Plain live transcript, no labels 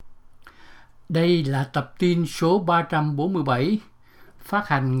Đây là tập tin số 347, phát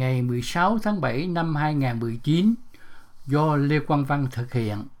hành ngày 16 tháng 7 năm 2019 do Lê Quang Văn thực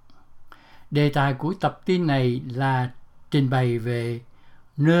hiện. Đề tài của tập tin này là trình bày về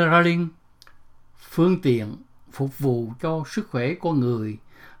Neuralink, phương tiện phục vụ cho sức khỏe con người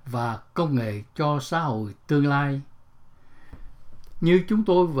và công nghệ cho xã hội tương lai. Như chúng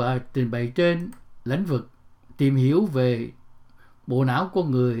tôi vừa trình bày trên, lĩnh vực tìm hiểu về bộ não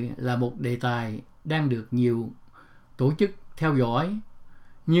con người là một đề tài đang được nhiều tổ chức theo dõi,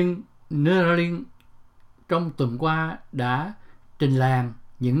 nhưng Neuralink trong tuần qua đã trình làng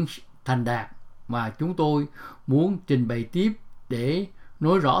những thành đạt mà chúng tôi muốn trình bày tiếp để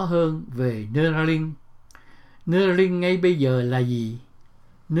nói rõ hơn về Neuralink. Neuralink ngay bây giờ là gì?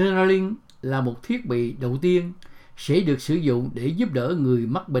 Neuralink là một thiết bị đầu tiên sẽ được sử dụng để giúp đỡ người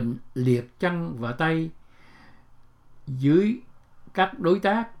mắc bệnh liệt chân và tay dưới các đối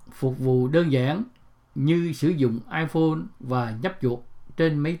tác phục vụ đơn giản như sử dụng iPhone và nhấp chuột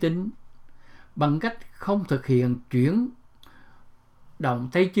trên máy tính bằng cách không thực hiện chuyển động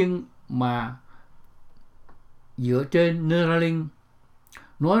tay chân mà dựa trên Neuralink.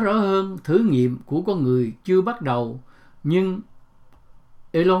 Nói rõ hơn, thử nghiệm của con người chưa bắt đầu, nhưng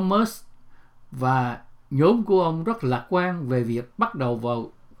Elon Musk và nhóm của ông rất lạc quan về việc bắt đầu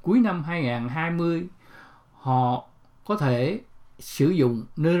vào cuối năm 2020. Họ có thể sử dụng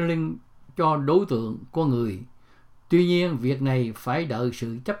Neuralink cho đối tượng con người. Tuy nhiên, việc này phải đợi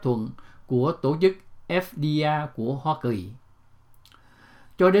sự chấp thuận của tổ chức FDA của Hoa Kỳ.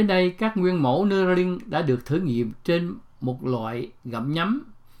 Cho đến nay, các nguyên mẫu Neuralink đã được thử nghiệm trên một loại gặm nhấm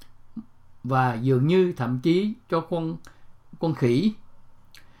và dường như thậm chí cho con khỉ.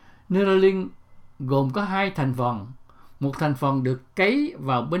 Neuralink gồm có hai thành phần. Một thành phần được cấy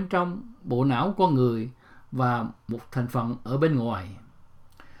vào bên trong bộ não con người và một thành phần ở bên ngoài.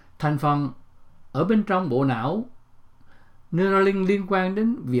 Thành phần ở bên trong bộ não Neuralink liên quan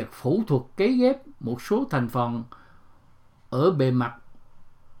đến việc phẫu thuật cấy ghép một số thành phần ở bề mặt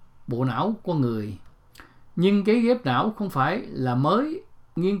bộ não con người. Nhưng cấy ghép não không phải là mới,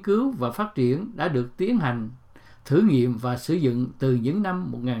 nghiên cứu và phát triển đã được tiến hành, thử nghiệm và sử dụng từ những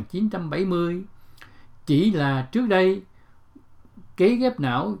năm 1970. Chỉ là trước đây, cấy ghép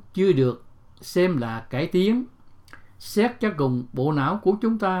não chưa được xem là cải tiến. Xét cho cùng, bộ não của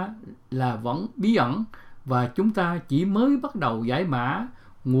chúng ta là vẫn bí ẩn và chúng ta chỉ mới bắt đầu giải mã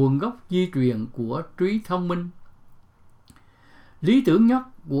nguồn gốc di truyền của trí thông minh. Lý tưởng nhất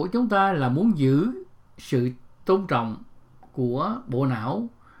của chúng ta là muốn giữ sự tôn trọng của bộ não,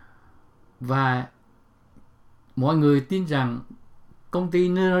 và mọi người tin rằng công ty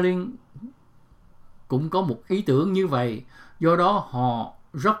Neuralink cũng có một ý tưởng như vậy. Do đó họ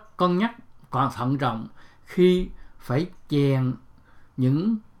rất cân nhắc, còn thận trọng khi phải chèn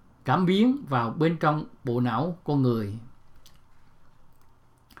những cảm biến vào bên trong bộ não con người.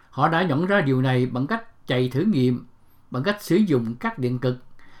 Họ đã nhận ra điều này bằng cách chạy thử nghiệm bằng cách sử dụng các điện cực,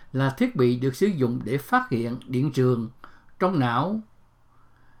 là thiết bị được sử dụng để phát hiện điện trường trong não.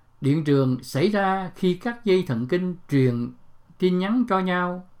 Điện trường xảy ra khi các dây thần kinh truyền tin nhắn cho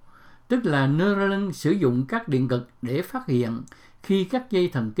nhau, tức là Neuralink sử dụng các điện cực để phát hiện khi các dây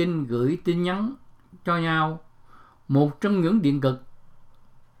thần kinh gửi tin nhắn cho nhau. Một trong những điện cực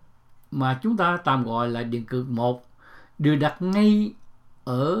mà chúng ta tạm gọi là điện cực 1 được đặt ngay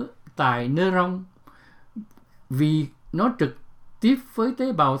ở tại neuron. Vì nó trực tiếp với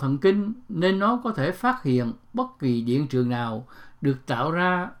tế bào thần kinh nên nó có thể phát hiện bất kỳ điện trường nào được tạo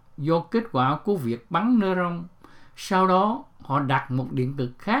ra do kết quả của việc bắn neuron. Sau đó họ đặt một điện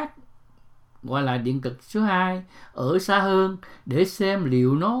cực khác, gọi là điện cực số 2, ở xa hơn để xem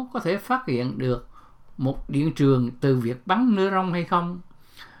liệu nó có thể phát hiện được một điện trường từ việc bắn neuron hay không.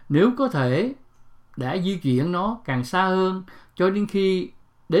 Nếu có thể, đã di chuyển nó càng xa hơn cho đến khi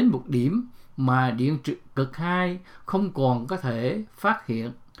đến một điểm mà điện cực 2 không còn có thể phát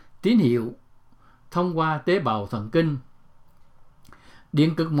hiện tín hiệu thông qua tế bào thần kinh.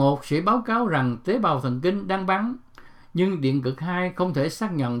 Điện cực 1 sẽ báo cáo rằng tế bào thần kinh đang bắn, nhưng điện cực 2 không thể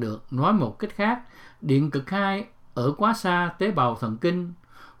xác nhận được. Nói một cách khác, điện cực 2 ở quá xa tế bào thần kinh,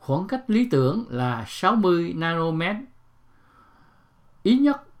 khoảng cách lý tưởng là 60 nanomet. Ít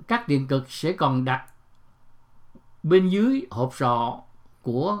nhất các điện cực sẽ còn đặt bên dưới hộp sọ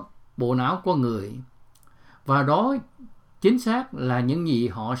của bộ não con người. Và đó chính xác là những gì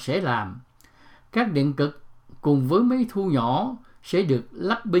họ sẽ làm. Các điện cực cùng với máy thu nhỏ sẽ được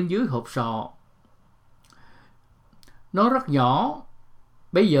lắp bên dưới hộp sọ. Nó rất nhỏ.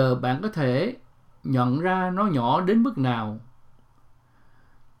 Bây giờ bạn có thể nhận ra nó nhỏ đến mức nào.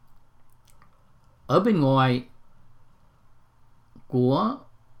 Ở bên ngoài của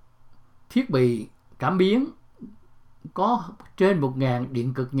thiết bị cảm biến có trên 1.000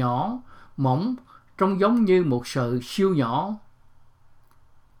 điện cực nhỏ, mỏng, trông giống như một sợi siêu nhỏ.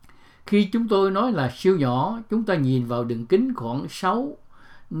 Khi chúng tôi nói là siêu nhỏ, chúng ta nhìn vào đường kính khoảng 6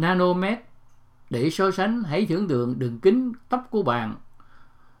 nanomet. Để so sánh, hãy tưởng tượng đường kính tóc của bạn.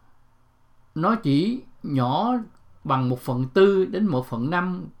 Nó chỉ nhỏ bằng 1/4 đến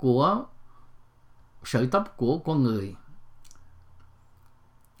 1/5 của sợi tóc của con người.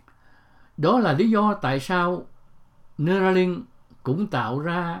 Đó là lý do tại sao Neuralink cũng tạo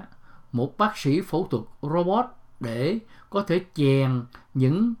ra một bác sĩ phẫu thuật robot để có thể chèn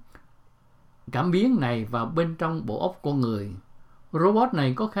những cảm biến này vào bên trong bộ óc con người. Robot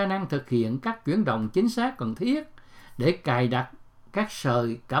này có khả năng thực hiện các chuyển động chính xác cần thiết để cài đặt các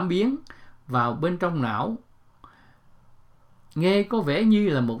sợi cảm biến vào bên trong não. Nghe có vẻ như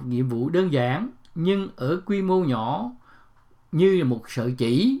là một nhiệm vụ đơn giản, nhưng ở quy mô nhỏ như là một sợi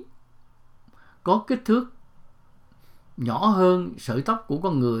chỉ có kích thước nhỏ hơn sợi tóc của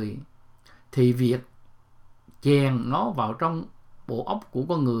con người, thì việc chèn nó vào trong bộ óc của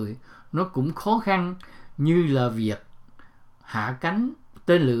con người nó cũng khó khăn như là việc hạ cánh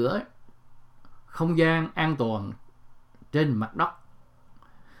tên lửa không gian an toàn trên mặt đất.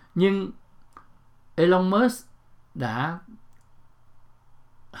 Nhưng Elon Musk đã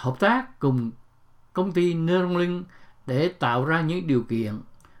hợp tác cùng công ty Neuralink để tạo ra những điều kiện,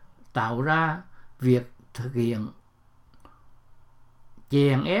 tạo ra việc thực hiện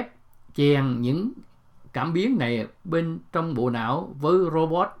chèn những cảm biến này bên trong bộ não với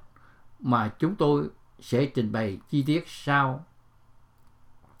robot mà chúng tôi sẽ trình bày chi tiết sau.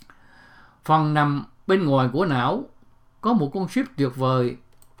 Phần nằm bên ngoài của não có một con chip tuyệt vời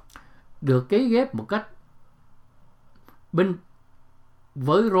được cấy ghép một cách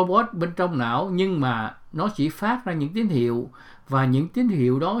với robot bên trong não, nhưng mà nó chỉ phát ra những tín hiệu, và những tín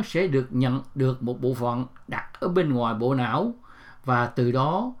hiệu đó sẽ được nhận được một bộ phận đặt ở bên ngoài bộ não, và từ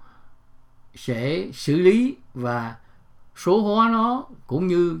đó sẽ xử lý và số hóa nó, cũng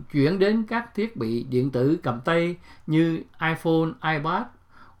như chuyển đến các thiết bị điện tử cầm tay như iPhone, iPad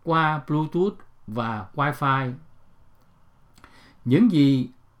qua Bluetooth và Wi-Fi. Những gì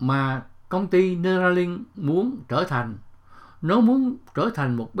mà công ty Neuralink muốn trở thành, nó muốn trở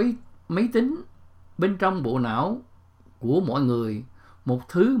thành một máy tính bên trong bộ não của mọi người, một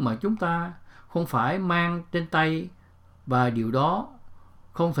thứ mà chúng ta không phải mang trên tay, và điều đó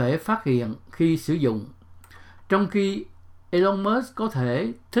không thể phát hiện khi sử dụng. Trong khi Elon Musk có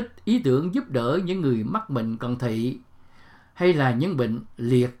thể thích ý tưởng giúp đỡ những người mắc bệnh cận thị hay là những bệnh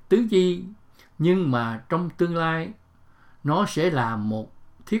liệt tứ chi, nhưng mà trong tương lai nó sẽ là một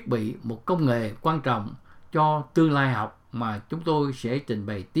thiết bị, một công nghệ quan trọng cho tương lai học mà chúng tôi sẽ trình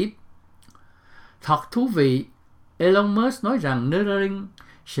bày tiếp. Thật thú vị, Elon Musk nói rằng Neuralink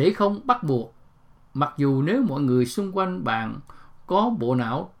sẽ không bắt buộc, mặc dù nếu mọi người xung quanh bạn có bộ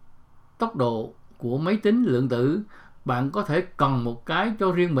não tốc độ của máy tính lượng tử, bạn có thể cần một cái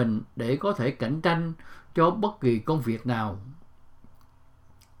cho riêng mình để có thể cạnh tranh cho bất kỳ công việc nào.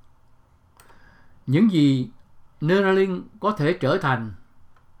 Những gì Neuralink có thể trở thành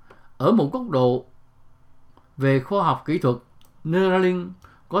ở một góc độ về khoa học kỹ thuật, Neuralink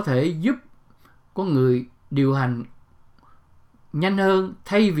có thể giúp con người điều hành nhanh hơn,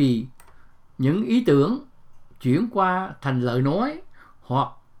 thay vì những ý tưởng chuyển qua thành lời nói hoặc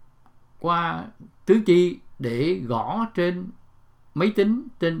qua tứ chi để gõ trên máy tính,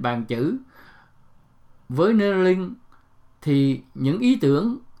 trên bàn chữ. Với Neuralink thì những ý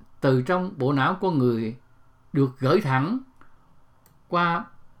tưởng từ trong bộ não con người được gửi thẳng qua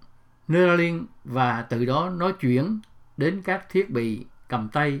Neuralink, và từ đó nó chuyển đến các thiết bị cầm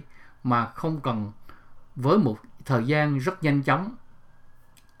tay mà không cần, với một thời gian rất nhanh chóng.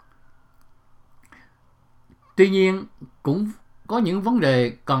 Tuy nhiên, cũng có những vấn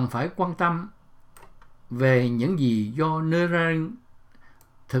đề cần phải quan tâm về những gì do Neuralink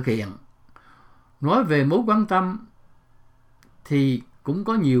thực hiện. Nói về mối quan tâm thì cũng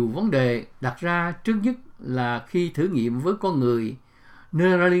có nhiều vấn đề đặt ra. Trước nhất là khi thử nghiệm với con người,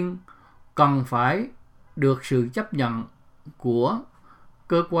 Neuralink cần phải được sự chấp nhận của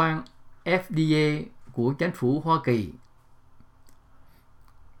cơ quan FDA của chính phủ Hoa Kỳ.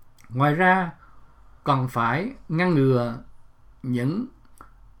 Ngoài ra, cần phải ngăn ngừa những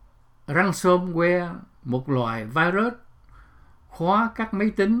ransomware, một loại virus khóa các máy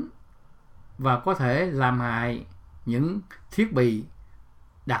tính và có thể làm hại những thiết bị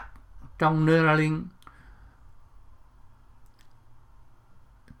đặt trong Neuralink.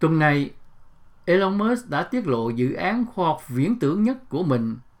 Tuần này, Elon Musk đã tiết lộ dự án khoa học viễn tưởng nhất của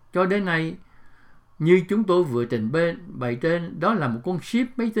mình cho đến nay, Như chúng tôi vừa trình bày trên, đó là một con chip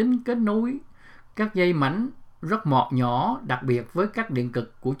máy tính kết nối các dây mảnh rất mọt nhỏ, đặc biệt với các điện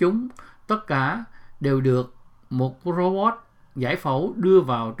cực của chúng. Tất cả đều được một robot giải phẫu đưa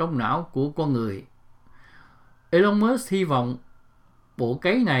vào trong não của con người. Elon Musk hy vọng bộ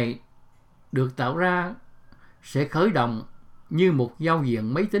cấy này được tạo ra sẽ khởi động như một giao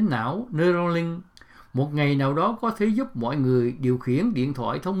diện máy tính não Neuralink. Một ngày nào đó có thể giúp mọi người điều khiển điện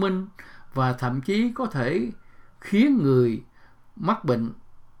thoại thông minh và thậm chí có thể khiến người mắc bệnh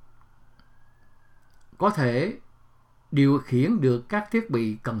có thể điều khiển được các thiết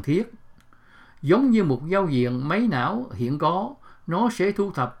bị cần thiết. Giống như một giao diện máy não hiện có, nó sẽ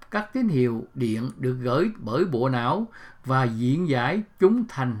thu thập các tín hiệu điện được gửi bởi bộ não và diễn giải chúng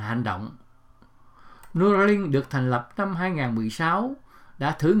thành hành động. Neuralink được thành lập năm 2016,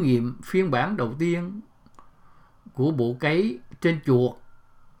 đã thử nghiệm phiên bản đầu tiên của bộ cấy trên chuột,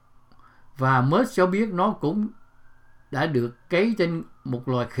 và Musk cho biết nó cũng đã được cấy trên một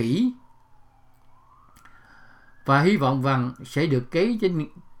loài khỉ và hy vọng rằng sẽ được cấy trên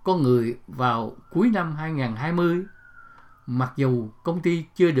con người vào cuối năm 2020, mặc dù công ty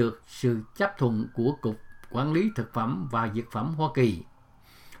chưa được sự chấp thuận của Cục Quản lý Thực phẩm và Dược phẩm Hoa Kỳ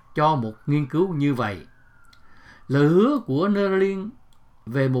cho một nghiên cứu như vậy. Lời hứa của Neuralink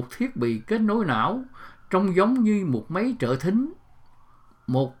về một thiết bị kết nối não trông giống như một máy trợ thính,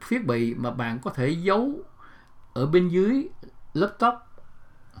 một thiết bị mà bạn có thể giấu ở bên dưới laptop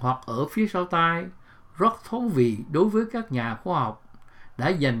hoặc ở phía sau tai, rất thú vị đối với các nhà khoa học đã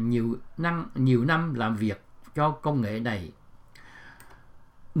dành nhiều năm làm việc cho công nghệ này.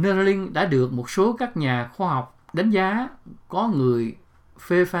 Neuralink đã được một số các nhà khoa học đánh giá, có người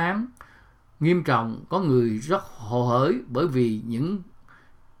phê phán nghiêm trọng, có người rất hồ hởi bởi vì những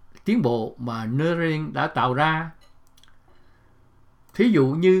tiến bộ mà Neuralink đã tạo ra. Thí dụ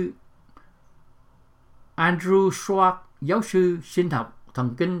như Andrew Schwartz, giáo sư sinh học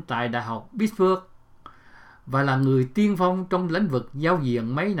thần kinh tại Đại học Pittsburgh và là người tiên phong trong lĩnh vực giao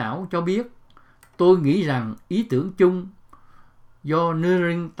diện máy não cho biết: tôi nghĩ rằng ý tưởng chung do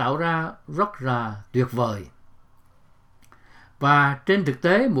Neuralink tạo ra rất là tuyệt vời. Và trên thực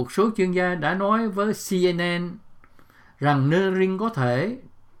tế, một số chuyên gia đã nói với CNN rằng Neuralink có thể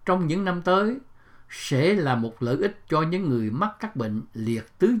trong những năm tới sẽ là một lợi ích cho những người mắc các bệnh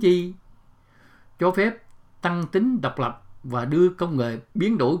liệt tứ chi, cho phép tăng tính độc lập và đưa công nghệ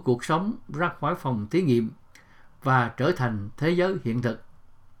biến đổi cuộc sống ra khỏi phòng thí nghiệm và trở thành thế giới hiện thực.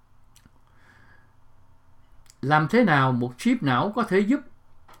 Làm thế nào một chip não có thể giúp?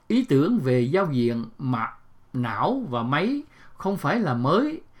 Ý tưởng về giao diện não và máy không phải là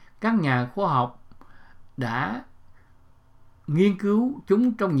mới. Các nhà khoa học đã nghiên cứu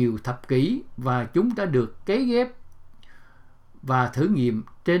chúng trong nhiều thập kỷ và chúng đã được cấy ghép và thử nghiệm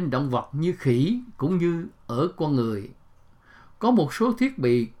trên động vật như khỉ cũng như ở con người. Có một số thiết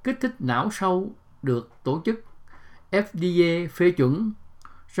bị kích thích não sâu được tổ chức FDA phê chuẩn.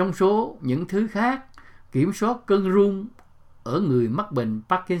 Trong số những thứ khác, kiểm soát cơn run ở người mắc bệnh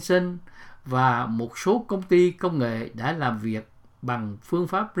Parkinson, và một số công ty công nghệ đã làm việc bằng phương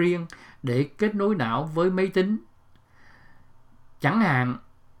pháp riêng để kết nối não với máy tính. Chẳng hạn,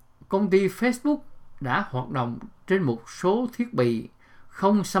 công ty Facebook đã hoạt động trên một số thiết bị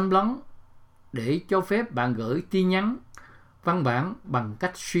không xâm lấn để cho phép bạn gửi tin nhắn, văn bản bằng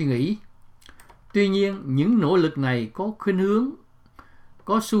cách suy nghĩ. Tuy nhiên, những nỗ lực này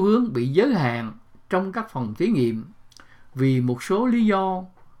có xu hướng bị giới hạn trong các phòng thí nghiệm vì một số lý do.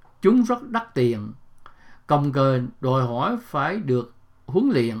 Chúng rất đắt tiền, cồng kềnh, đòi hỏi phải được huấn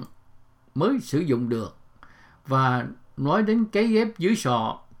luyện mới sử dụng được, và nói đến cấy ghép dưới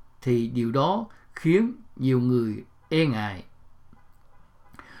sọ thì điều đó khiến nhiều người e ngại.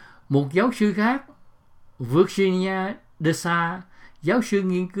 Một giáo sư khác, Virginia DeSa, giáo sư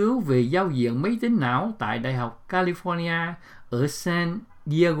nghiên cứu về giao diện máy tính não tại Đại học California ở San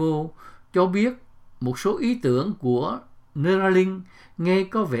Diego, cho biết một số ý tưởng của Neuralink nghe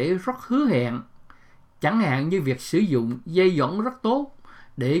có vẻ rất hứa hẹn, chẳng hạn như việc sử dụng dây dẫn rất tốt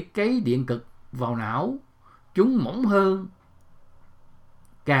để cấy điện cực vào não. Chúng mỏng hơn,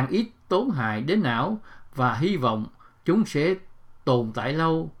 càng ít tổn hại đến não, và hy vọng chúng sẽ tồn tại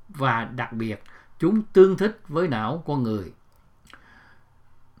lâu, và đặc biệt chúng tương thích với não con người.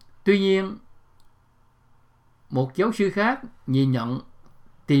 Tuy nhiên, một giáo sư khác nhìn nhận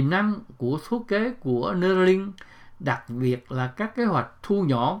tiềm năng của thiết kế của Neuralink, đặc biệt là các kế hoạch thu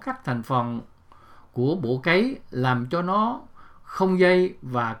nhỏ các thành phần của bộ cấy làm cho nó không dây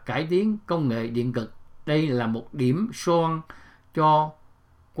và cải tiến công nghệ điện cực. Đây là một điểm son cho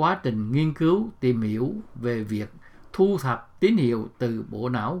quá trình nghiên cứu tìm hiểu về việc thu thập tín hiệu từ bộ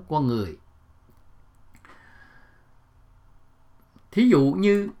não con người. Thí dụ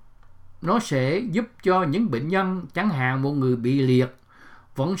như nó sẽ giúp cho những bệnh nhân, chẳng hạn một người bị liệt,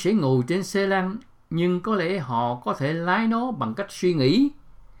 vẫn sẽ ngồi trên xe lăn, nhưng có lẽ họ có thể lái nó bằng cách suy nghĩ,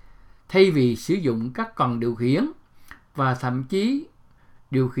 thay vì sử dụng các cần điều khiển, và thậm chí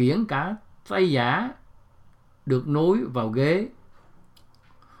điều khiển cả tay giả được nối vào ghế.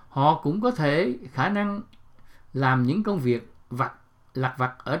 Họ cũng có thể khả năng làm những công việc lặt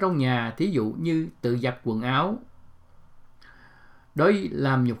vặt ở trong nhà, thí dụ như tự giặt quần áo. Đây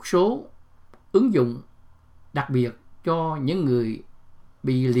là một số ứng dụng đặc biệt cho những người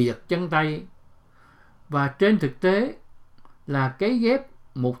bị liệt chân tay. Và trên thực tế là cấy ghép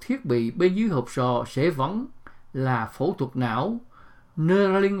một thiết bị bên dưới hộp sọ sẽ vẫn là phẫu thuật não.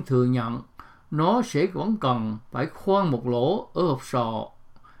 Neuralink thừa nhận nó sẽ vẫn cần phải khoan một lỗ ở hộp sọ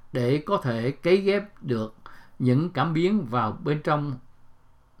để có thể cấy ghép được những cảm biến vào bên trong.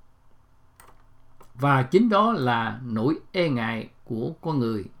 Và chính đó là nỗi e ngại của con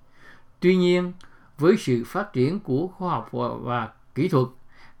người. Tuy nhiên, với sự phát triển của khoa học và kỹ thuật,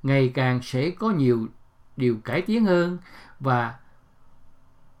 ngày càng sẽ có nhiều điều cải tiến hơn, và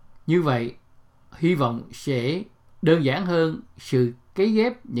như vậy hy vọng sẽ đơn giản hơn sự cấy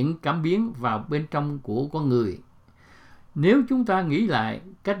ghép những cảm biến vào bên trong của con người. Nếu chúng ta nghĩ lại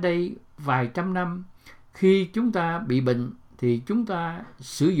cách đây vài trăm năm, khi chúng ta bị bệnh thì chúng ta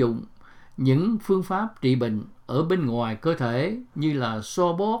sử dụng những phương pháp trị bệnh ở bên ngoài cơ thể như là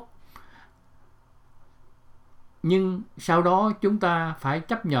xoa bóp. Nhưng sau đó chúng ta phải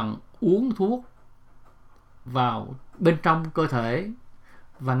chấp nhận uống thuốc vào bên trong cơ thể.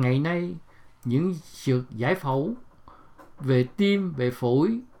 Và ngày nay, những sự giải phẫu về tim, về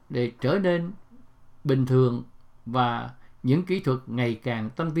phổi để trở nên bình thường, và những kỹ thuật ngày càng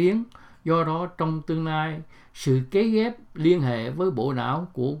tăng tiến. Do đó, trong tương lai, sự cấy ghép liên hệ với bộ não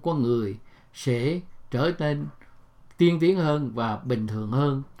của con người sẽ trở nên tiên tiến hơn và bình thường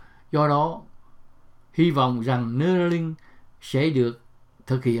hơn. Do đó, hy vọng rằng Neuralink sẽ được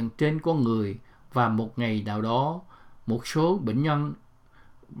thực hiện trên con người, và một ngày nào đó, một số bệnh nhân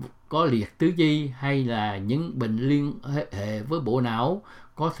có liệt tứ chi hay là những bệnh liên hệ với bộ não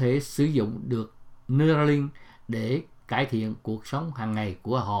có thể sử dụng được Neuralink để cải thiện cuộc sống hàng ngày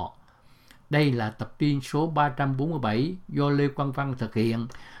của họ. Đây là tập tin số 347 do Lê Quang Văn thực hiện.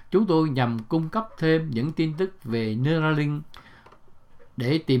 Chúng tôi nhằm cung cấp thêm những tin tức về Neuralink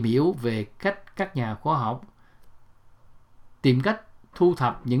để tìm hiểu về cách các nhà khoa học tìm cách thu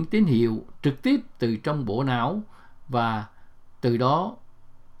thập những tín hiệu trực tiếp từ trong bộ não, và từ đó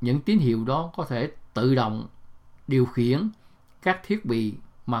những tín hiệu đó có thể tự động điều khiển các thiết bị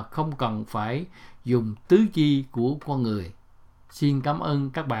mà không cần phải dùng tứ chi của con người. Xin cảm ơn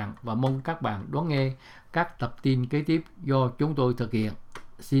các bạn và mong các bạn đón nghe các tập tin kế tiếp do chúng tôi thực hiện.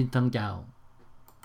 Xin thân chào.